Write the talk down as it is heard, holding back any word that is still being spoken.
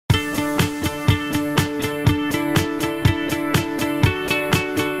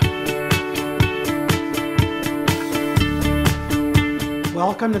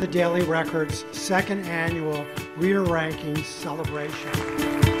Welcome to the Daily Record's second annual Reader Rankings celebration.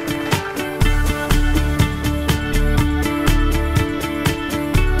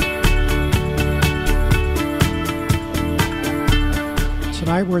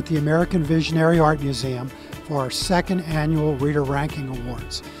 Tonight we're at the American Visionary Art Museum for our second annual Reader Ranking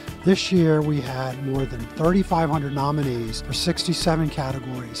Awards. This year we had more than 3,500 nominees for 67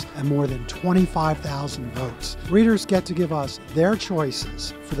 categories and more than 25,000 votes. Readers get to give us their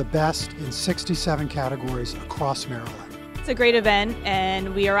choices for the best in 67 categories across Maryland. It's a great event,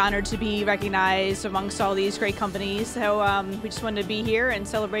 and we are honored to be recognized amongst all these great companies. So we just wanted to be here and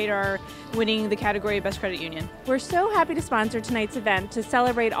celebrate our winning the category of Best Credit Union. We're so happy to sponsor tonight's event to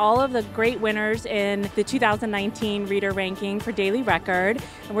celebrate all of the great winners in the 2019 Reader Ranking for Daily Record.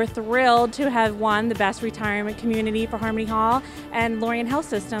 And we're thrilled to have won the Best Retirement Community for Harmony Hall and Lorien Health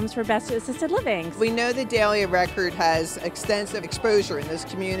Systems for Best Assisted Living. We know the Daily Record has extensive exposure in this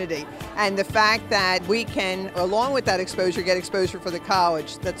community, and the fact that we can, along with that exposure, get exposure for the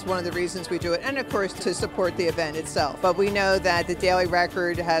college, that's one of the reasons we do it, and of course to support the event itself. But we know that the Daily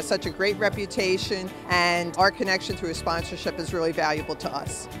Record has such a great reputation, and our connection through a sponsorship is really valuable to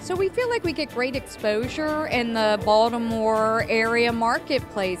us. So we feel like we get great exposure in the Baltimore area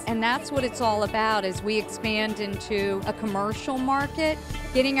marketplace, and that's what it's all about, as we expand into a commercial market,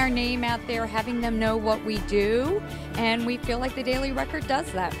 getting our name out there, having them know what we do, and we feel like the Daily Record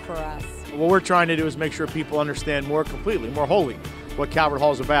does that for us. What we're trying to do is make sure people understand more completely, more wholly, what Calvert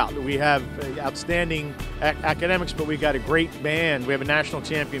Hall is about. We have outstanding academics, but we got a great band. We have a national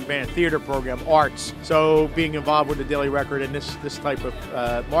champion band, theater program, arts. So being involved with the Daily Record and this type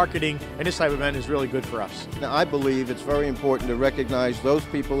of marketing and this type of event is really good for us. Now, I believe it's very important to recognize those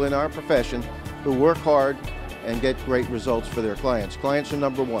people in our profession who work hard and get great results for their clients. Clients are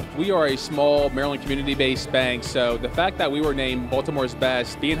number one. We are a small Maryland community-based bank, so the fact that we were named Baltimore's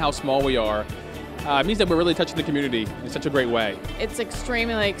best, being how small we are, means that we're really touching the community in such a great way. It's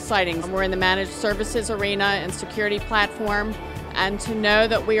extremely exciting. We're in the managed services arena and security platform, and to know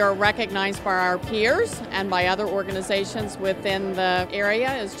that we are recognized by our peers and by other organizations within the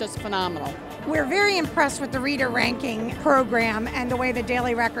area is just phenomenal. We're very impressed with the Reader Ranking program and the way the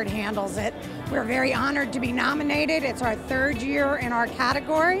Daily Record handles it. We're very honored to be nominated. It's our third year in our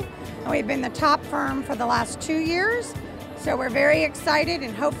category, and we've been the top firm for the last 2 years. So we're very excited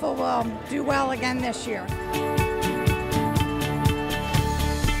and hopeful we'll do well again this year.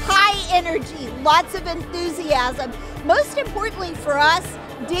 High energy, lots of enthusiasm. Most importantly for us,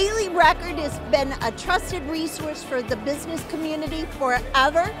 Daily Record has been a trusted resource for the business community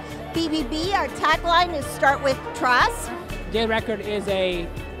forever. BBB, our tagline is Start with Trust. Daily Record is an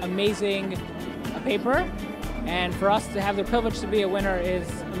amazing paper, and for us to have the privilege to be a winner is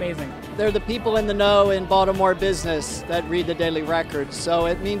amazing. They're the people in the know in Baltimore business that read the Daily Record, so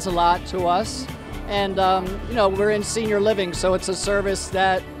it means a lot to us. And we're in senior living, so it's a service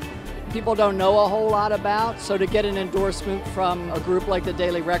that people don't know a whole lot about, so to get an endorsement from a group like the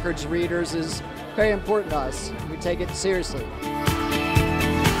Daily Record's readers is very important to us. We take it seriously.